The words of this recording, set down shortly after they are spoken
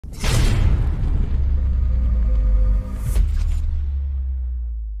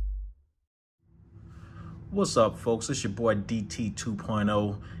What's up, folks? It's your boy DT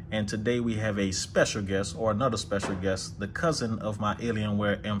 2.0, and today we have a special guest, or another special guest, the cousin of my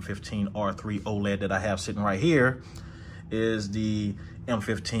Alienware M15 R3 OLED that I have sitting right here is the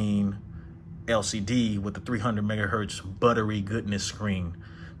M15 LCD with the 300 megahertz buttery goodness screen.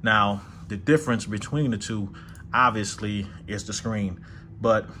 Now, the difference between the two, obviously, is the screen,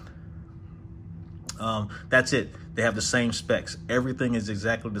 but that's it. They have the same specs. Everything is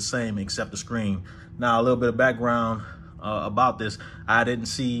exactly the same except the screen. Now, a little bit of background about this. I didn't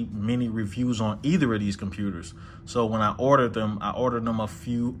see many reviews on either of these computers. So when I ordered them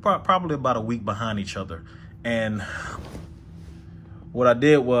probably about a week behind each other. And what I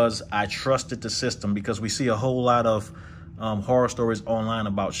did was I trusted the system, because we see a whole lot of horror stories online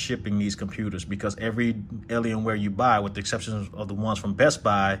about shipping these computers, because every Alienware you buy, with the exception of the ones from Best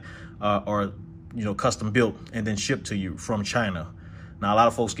Buy, are custom built and then shipped to you from China. Now, a lot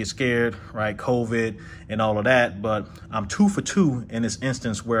of folks get scared, right? COVID and all of that, but I'm 2 for 2 in this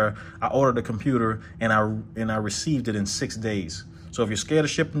instance where I ordered a computer and I received it in 6 days. So if you're scared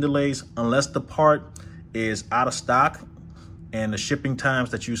of shipping delays, unless the part is out of stock and the shipping times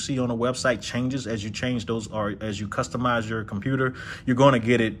that you see on the website changes as you change those, or as you customize your computer, you're going to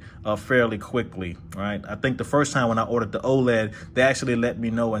get it fairly quickly, right? I think the first time when I ordered the OLED, they actually let me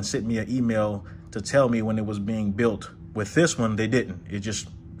know and sent me an email to tell me when it was being built. With this one, they didn't. It just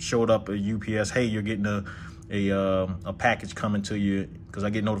showed up a UPS. Hey, you're getting a package coming to you, because I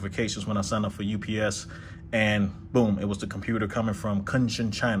get notifications when I sign up for UPS, and boom, it was the computer coming from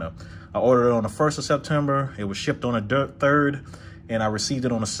Kunshan, China. I ordered it on the 1st of September. It was shipped on the 3rd, and I received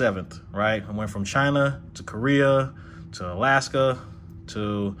it on the 7th, right? I went from China to Korea to Alaska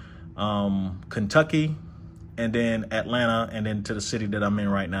to Kentucky, and then Atlanta, and then to the city that I'm in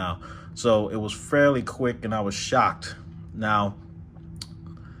right now. So it was fairly quick, and I was shocked. Now,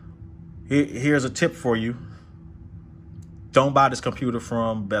 here's a tip for you. Don't buy this computer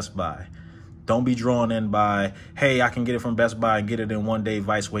from Best Buy. Don't be drawn in by, hey, I can get it from Best Buy and get it in 1 day,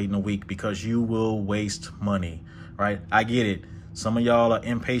 vice waiting a week, because you will waste money, right? I get it. Some of y'all are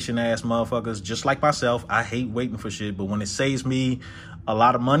impatient ass motherfuckers, just like myself. I hate waiting for shit, but when it saves me a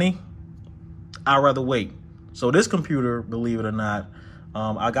lot of money, I'd rather wait. So this computer, believe it or not,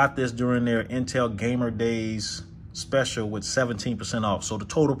 I got this during their Intel Gamer Days special with 17% off. So the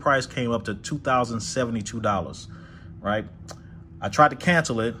total price came up to $2,072, right? I tried to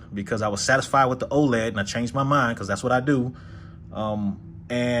cancel it because I was satisfied with the OLED, and I changed my mind because that's what I do.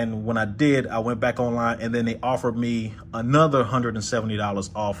 And when I did, I went back online, and then they offered me another $170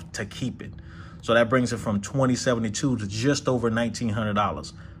 off to keep it. So that brings it from $2,072 to just over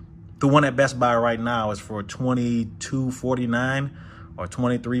 $1,900. The one at Best Buy right now is for $2,249 or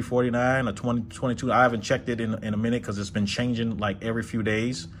 $23.49 or $22. I haven't checked it in a minute, because it's been changing like every few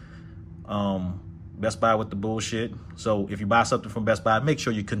days. Best Buy with the bullshit. So if you buy something from Best Buy, make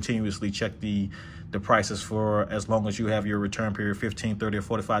sure you continuously check the prices for as long as you have your return period, 15, 30, or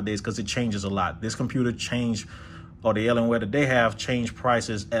 45 days, because it changes a lot. This computer changed, or the Alienware that they have, changed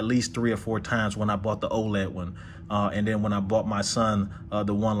prices at least 3 or 4 times when I bought the OLED one. And then when I bought my son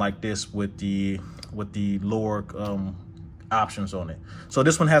the one like this with the lower options on it. So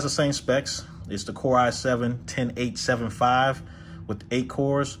this one has the same specs. It's the Core i7-10875 with 8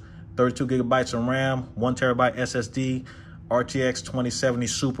 cores, 32 gigabytes of RAM, 1 terabyte SSD, RTX 2070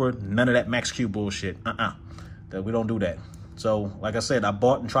 Super. None of that Max-Q bullshit. That we don't do that. So like I said, I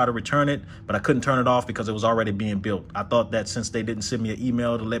bought and tried to return it, but I couldn't turn it off because it was already being built. I thought that since they didn't send me an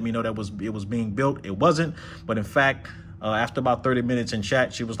email to let me know that it was being built, it wasn't. But in fact, after about 30 minutes in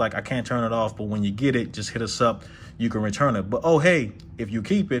chat, she was like, I can't turn it off, but when you get it, just hit us up. You can return it. But oh, hey, if you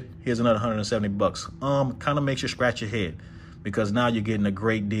keep it, here's another $170. Kind of makes you scratch your head, because now you're getting a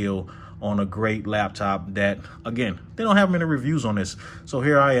great deal on a great laptop that, again, they don't have many reviews on this. So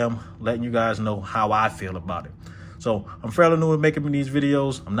here I am letting you guys know how I feel about it. So I'm fairly new at making these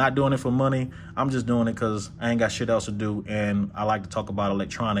videos. I'm not doing it for money. I'm just doing it because I ain't got shit else to do, and I like to talk about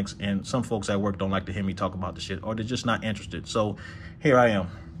electronics, and some folks at work don't like to hear me talk about the shit, or they're just not interested. So here I am.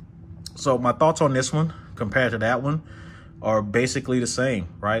 So my thoughts on this one compared to that one are basically the same,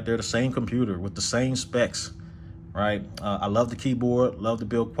 right? They're the same computer with the same specs, right? I love the keyboard, love the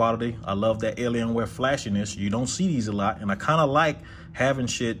build quality. I love that Alienware flashiness. You don't see these a lot, and I kind of like having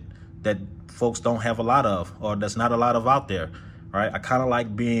shit that folks don't have a lot of, or that's not a lot of out there, right? I kind of like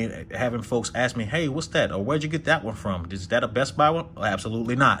having folks ask me, hey, what's that? Or where'd you get that one from? Is that a Best Buy one? Oh,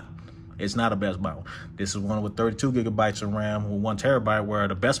 absolutely not. It's not a Best Buy one. This is one with 32 gigabytes of RAM with 1 terabyte, where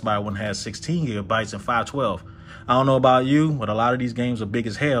the Best Buy one has 16 gigabytes and 512. I don't know about you, but a lot of these games are big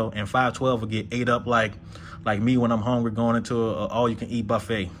as hell, and 512 will get ate up like me when I'm hungry going into a all-you-can-eat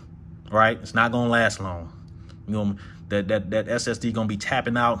buffet, right? It's not going to last long. that SSD gonna be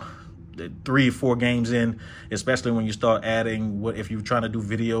tapping out 3 or 4 games in, especially when you start adding if you're trying to do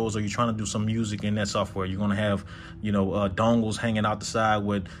videos or you're trying to do some music in that software. You're gonna have dongles hanging out the side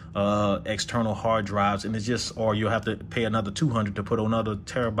with external hard drives, and it's just, or you'll have to pay another $200 to put another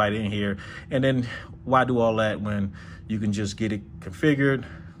terabyte in here. And then why do all that when you can just get it configured,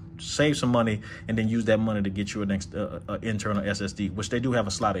 save some money, and then use that money to get you an internal SSD, which they do have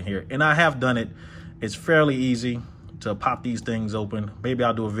a slot in here. And I have done it. It's fairly easy to pop these things open. Maybe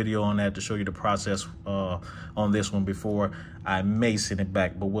I'll do a video on that to show you the process on this one before I may send it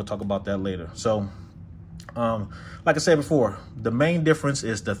back, but we'll talk about that later. So like I said before, the main difference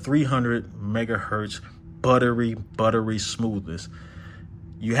is the 300 megahertz buttery smoothness.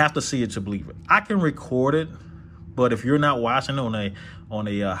 You have to see it to believe it. I can record it, but if you're not watching on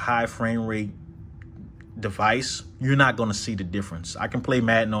a high frame rate device, you're not going to see the difference. I can play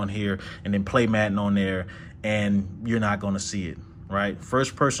Madden on here and then play Madden on there, and you're not going to see it, right?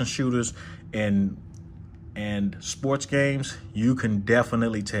 First person shooters and sports games, you can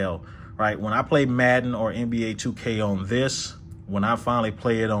definitely tell, right? When I play Madden or NBA 2K on this, when I finally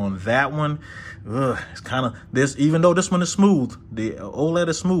play it on that one, it's kind of this, even though this one is smooth, the OLED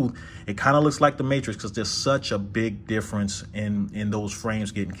is smooth, it kind of looks like the Matrix because there's such a big difference in those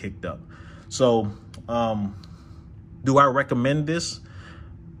frames getting kicked up. So do I recommend this?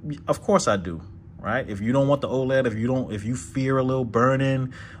 Of course I do. Right? If you don't want the OLED, if you fear a little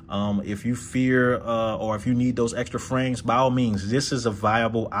burn-in, if you fear or if you need those extra frames, by all means, this is a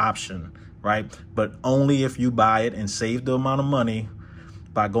viable option, right? But only if you buy it and save the amount of money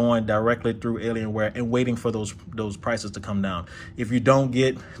by going directly through Alienware and waiting for those prices to come down. If you don't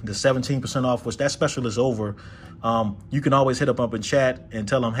get the 17% off, which that special is over, you can always hit up in chat and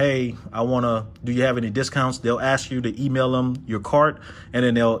tell them, hey, do you have any discounts? They'll ask you to email them your cart, and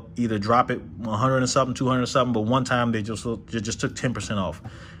then they'll either drop it 100 and something, 200 and something. But one time they just took 10% off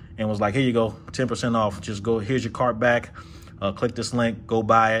and was like, here you go, 10% off. Just go, here's your cart back. Click this link, go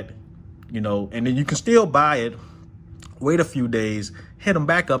buy it, and then you can still buy it, wait a few days, hit them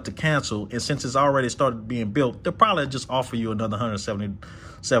back up to cancel. And since it's already started being built, they'll probably just offer you another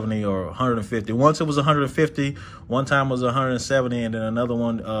 170 or 150. Once it was 150, one time was 170, and then another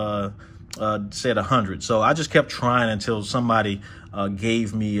one said 100. So I just kept trying until somebody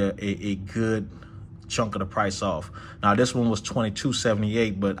gave me a good chunk of the price off. Now this one was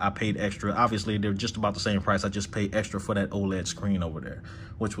 $22.78, but I paid extra. Obviously they're just about the same price. I just paid extra for that OLED screen over there,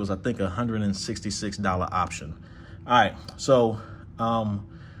 which was I think $166 option. All right, so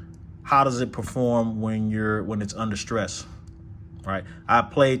how does it perform when it's under stress? Right, I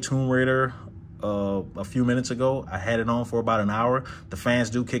played Tomb Raider a few minutes ago. I had it on for about an hour. The fans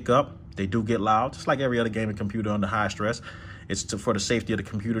do kick up. They do get loud, just like every other gaming computer under high stress. It's for the safety of the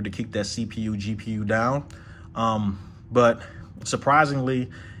computer to keep that CPU, GPU down. But surprisingly,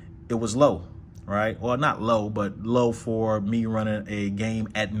 it was low, right? Well, not low, but low for me running a game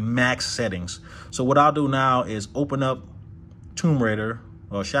at max settings. So what I'll do now is open up Tomb Raider,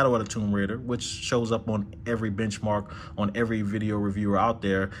 or Shadow of the Tomb Raider, which shows up on every benchmark, on every video reviewer out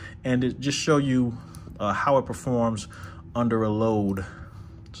there, and it just show you how it performs under a load.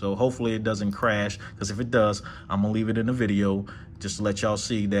 So hopefully it doesn't crash, because if it does, I'm gonna leave it in the video just to let y'all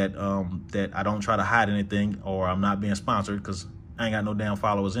see that that I don't try to hide anything, or I'm not being sponsored, because I ain't got no damn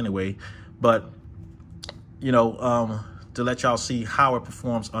followers anyway. But to let y'all see how it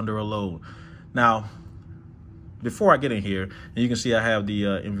performs under a load. Now, before I get in here, and you can see I have the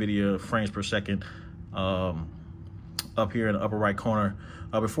NVIDIA frames per second up here in the upper right corner.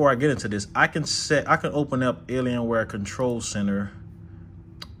 Before I get into this, I can open up Alienware Control Center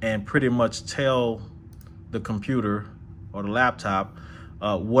and pretty much tell the computer or the laptop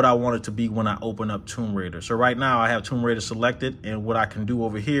what I want it to be when I open up Tomb Raider. So right now I have Tomb Raider selected, and what I can do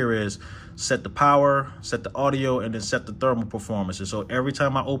over here is set the power, set the audio, and then set the thermal performances. So every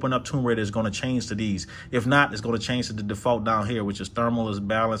time I open up Tomb Raider, it's going to change to these. If not, it's going to change to the default down here, which is thermal is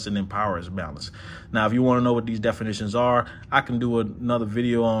balanced and then power is balanced. Now, if you want to know what these definitions are, I can do another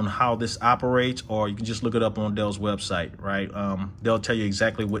video on how this operates, or you can just look it up on Dell's website, right? They'll tell you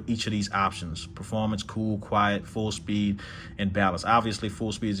exactly what each of these options: performance, cool, quiet, full speed, and balance. Obviously,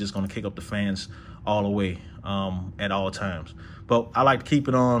 full speed is just going to kick up the fans all the way at all times. But I like to keep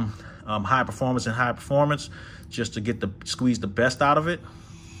it on high performance and high performance, just to squeeze the best out of it.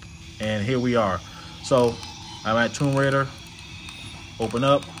 And here we are. So I'm at Tomb Raider, open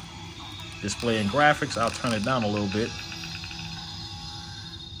up, display and graphics. I'll turn it down a little bit.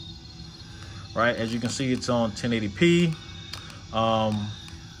 Right, as you can see, it's on 1080p. I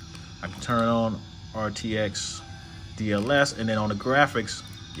can turn on RTX DLS, and then on the graphics,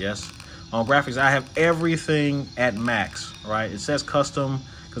 yes, On graphics, I have everything at max, right? It says custom,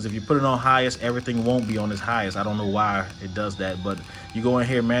 because if you put it on highest, everything won't be on its highest. I don't know why it does that, but you go in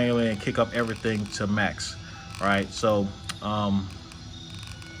here manually and kick up everything to max, right? So I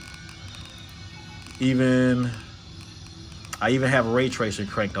even have ray tracing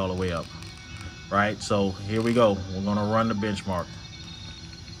cranked all the way up, right? So here we go. We're gonna run the benchmark.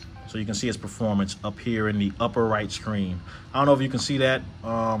 So you can see its performance up here in the upper right screen. I don't know if you can see that.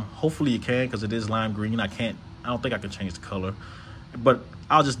 Hopefully you can, because it is lime green. I don't think I can change the color, but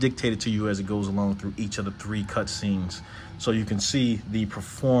I'll just dictate it to you as it goes along through each of the 3 cut scenes, so you can see the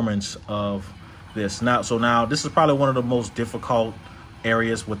performance of this. Now this is probably one of the most difficult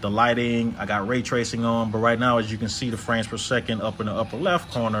areas with the lighting. I got ray tracing on, but right now, as you can see, the frames per second up in the upper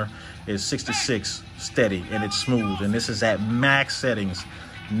left corner is 66 steady, and it's smooth. And this is at max settings,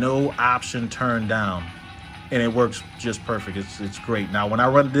 no option turned down, and it works just perfect. It's great. Now, when I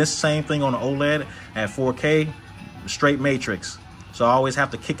run this same thing on the OLED at 4K, straight matrix, so I always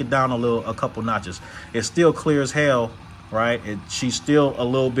have to kick it down a couple notches. It's still clear as hell, right? She's still a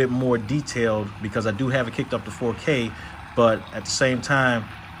little bit more detailed because I do have it kicked up to 4K, but at the same time,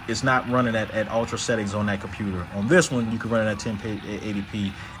 it's not running at ultra settings on that computer. On this one, you can run it at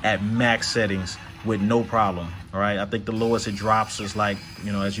 1080p at max settings with no problem. All right, I think the lowest it drops is like,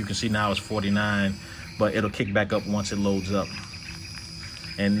 you know, as you can see now, it's 49, but it'll kick back up once it loads up.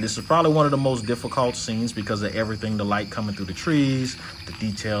 And this is probably one of the most difficult scenes because of everything, the light coming through the trees, the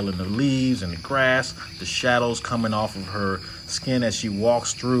detail in the leaves and the grass, the shadows coming off of her skin as she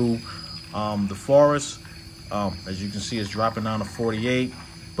walks through the forest. As you can see, it's dropping down to 48,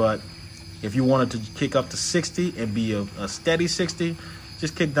 but if you wanted to kick up to 60 and be a steady 60,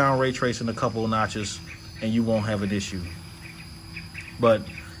 just kick down ray tracing a couple of notches and you won't have an issue. But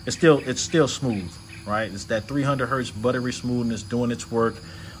it's still smooth, right? It's that 300 hertz buttery smoothness doing its work.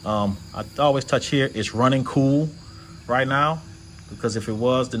 I always touch here, it's running cool right now, because if it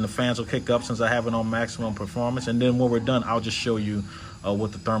was, then the fans will kick up since I have it on maximum performance. And then when we're done, I'll just show you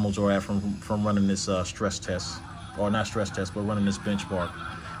what the thermals are at from running this stress test, or not stress test, but running this benchmark,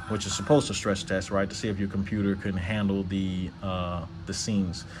 which is supposed to stress test, right, to see if your computer can handle the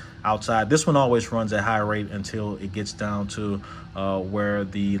scenes outside. This one always runs at high rate until it gets down to where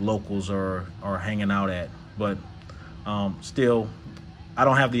the locals are hanging out at. But still, I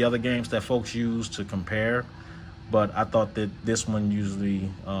don't have the other games that folks use to compare, but I thought that this one usually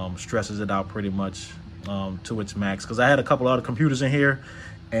stresses it out pretty much to its max, because I had a couple other computers in here,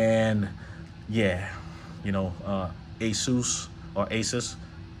 and yeah, you know, Asus, I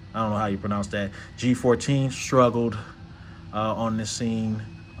don't know how you pronounce that, G14 struggled on this scene,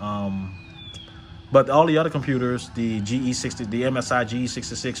 but all the other computers, the GE60, the MSI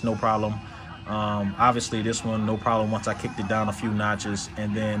GE66, no problem. Obviously this one, no problem once I kicked it down a few notches.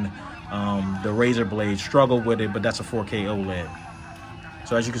 And then the Razer Blade struggled with it, but that's a 4K OLED.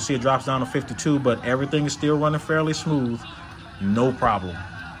 So as you can see, it drops down to 52, but everything is still running fairly smooth, no problem.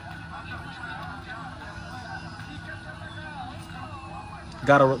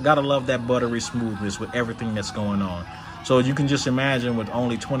 Gotta love that buttery smoothness with everything that's going on. So you can just imagine, with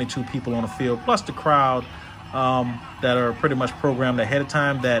only 22 people on the field, plus the crowd that are pretty much programmed ahead of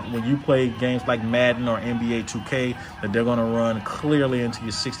time, that when you play games like Madden or NBA 2K, that they're gonna run clearly into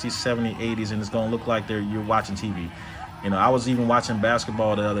your 60s, 70s, 80s, and it's gonna look like you're watching TV. You know, I was even watching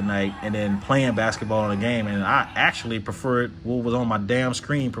basketball the other night and then playing basketball in a game, and I actually preferred what was on my damn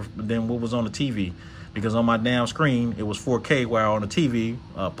screen than what was on the TV. Because on my damn screen, it was 4K, while on the TV,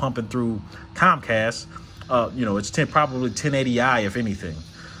 pumping through Comcast, you know, it's probably 1080i, if anything.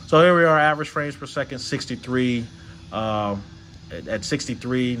 So here we are, average frames per second, 63. At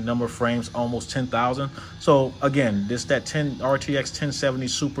 63, number of frames, almost 10,000. So again, that RTX 1070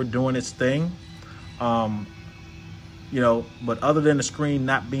 Super doing its thing. You know, but other than the screen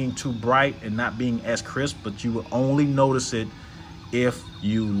not being too bright and not being as crisp, but you will only notice it if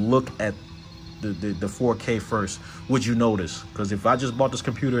you look at the 4K first. Would you notice? Because if I just bought this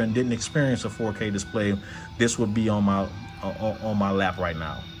computer and didn't experience a 4K display, this would be on my lap right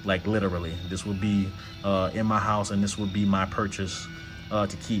now. Like literally, this would be in my house, and this would be my purchase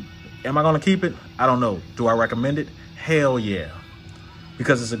to keep. Am I gonna keep it? I don't know. Do I recommend it? Hell yeah,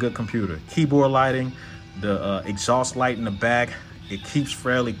 because it's a good computer. Keyboard lighting, the exhaust light in the back, it keeps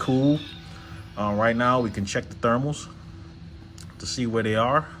fairly cool. Right now, we can check the thermals to see where they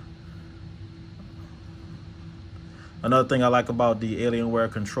are. Another thing I like about the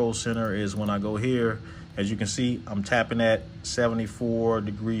Alienware Control Center is when I go here, as you can see, I'm tapping at 74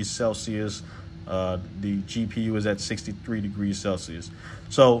 degrees Celsius. The GPU is at 63 degrees Celsius.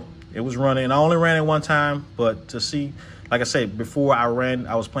 So It was running, and I only ran it one time, but to see, like I said, before I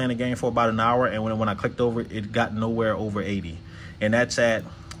was playing the game for about an hour, and when I clicked over it, it got nowhere over 80. And that's at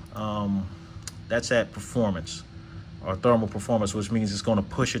performance, or thermal performance, which means it's going to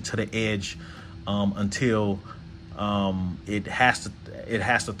push it to the edge until it has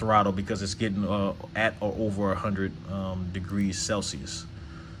to throttle, because it's getting at or over 100 degrees Celsius.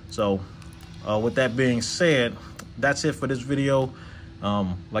 So with that being said, that's it for this video.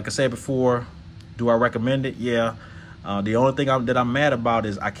 Like I said before, do I recommend it? Yeah. The only thing that I'm mad about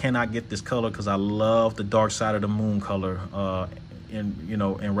is I cannot get this color, because I love the dark side of the moon color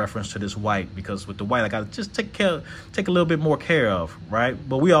in reference to this white, because with the white I gotta just take a little bit more care of, right?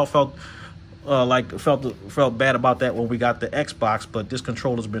 But we all felt bad about that when we got the Xbox, but this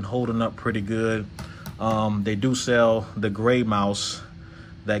controller's been holding up pretty good. They do sell the gray mouse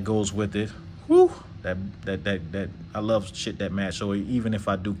that goes with it. Whew, that I love shit that match. So even if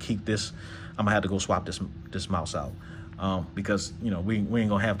I do keep this, I'm gonna have to go swap this mouse out, because we ain't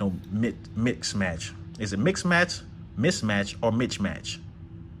gonna have no mix match. Is it mix match, mismatch, or mitch match?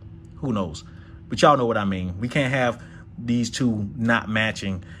 Who knows? But y'all know what I mean. We can't have these two not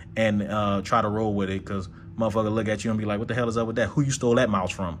matching and try to roll with it, because motherfucker look at you and be like, what the hell is up with that? Who you stole that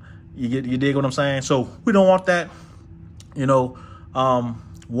mouse from? You dig what I'm saying? So we don't want that.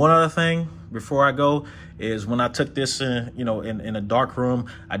 One other thing before I go is, when I took this in a dark room,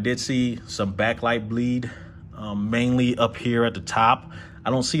 I did see some backlight bleed, mainly up here at the top. I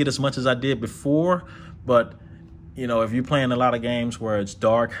don't see it as much as I did before, but if you're playing a lot of games where it's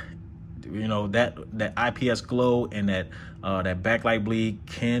dark, that IPS glow and that backlight bleed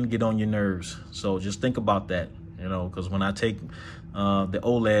can get on your nerves. So just think about that, because when I take the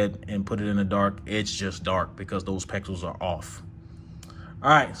OLED and put it in the dark, it's just dark because those pixels are off. All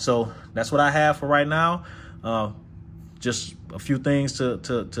right, so that's what I have for right now. Just a few things to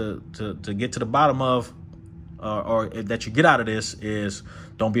get to the bottom of, or that you get out of this, is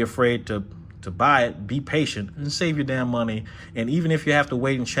don't be afraid to buy it. Be patient and save your damn money. And even if you have to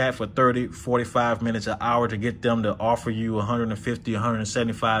wait and chat for 30, 45 minutes, an hour to get them to offer you $150,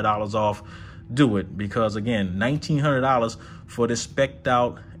 $175 off, do it. Because again, $1,900 for this spec'd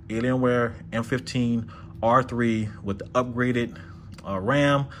out Alienware M15 R3 with the upgraded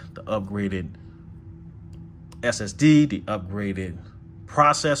RAM, the upgraded SSD, the upgraded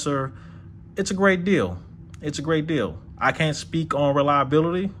processor. It's a great deal. It's a great deal. I can't speak on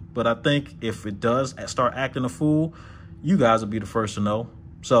reliability, but I think if it does start acting a fool, you guys will be the first to know.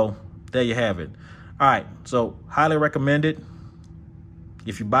 So there you have it. All right, so highly recommend it.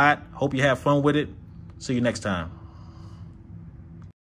 If you buy it, hope you have fun with it. See you next time.